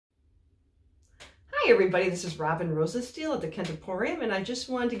Hi everybody, this is Robin Rosensteel at the Kentaporium, and I just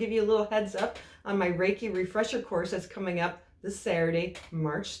wanted to give you a little heads up on my Reiki Refresher course that's coming up this Saturday,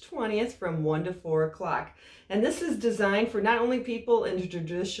 March 20th from 1 to 4 o'clock. And this is designed for not only people into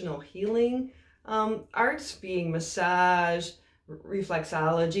traditional healing arts, being massage,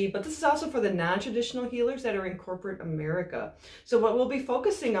 reflexology, but this is also for the non-traditional healers that are in corporate America. So what we'll be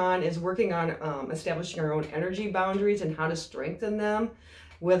focusing on is working on establishing our own energy boundaries and how to strengthen them,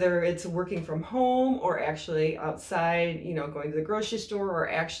 whether it's working from home or actually outside, you know, going to the grocery store, or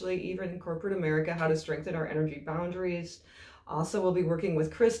actually even in corporate America, how to strengthen our energy boundaries. Also, we'll be working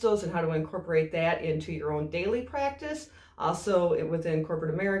with crystals and how to incorporate that into your own daily practice, also within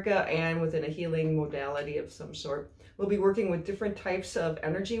corporate America and within a healing modality of some sort. We'll be working with different types of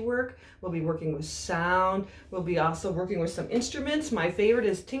energy work. We'll be working with sound. We'll be also working with some instruments. My favorite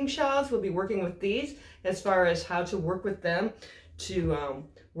is tingshaws. We'll be working with these as far as how to work with them, to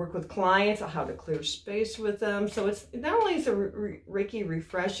work with clients, how to clear space with them. So it's not only is a Reiki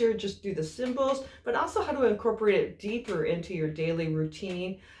refresher, just do the symbols, but also how to incorporate it deeper into your daily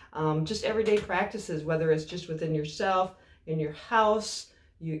routine, just everyday practices, whether it's just within yourself, in your house.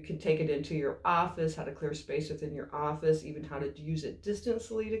 You can take it into your office, how to clear space within your office, even how to use it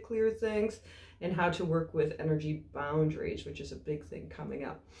distantly to clear things, and how to work with energy boundaries, which is a big thing coming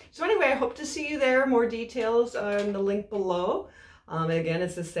up. So anyway, I hope to see you there. More details on the link below. Again,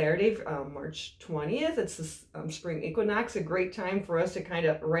 it's this Saturday, March 20th. It's the spring equinox, a great time for us to kind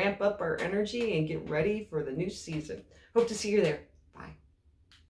of ramp up our energy and get ready for the new season. Hope to see you there.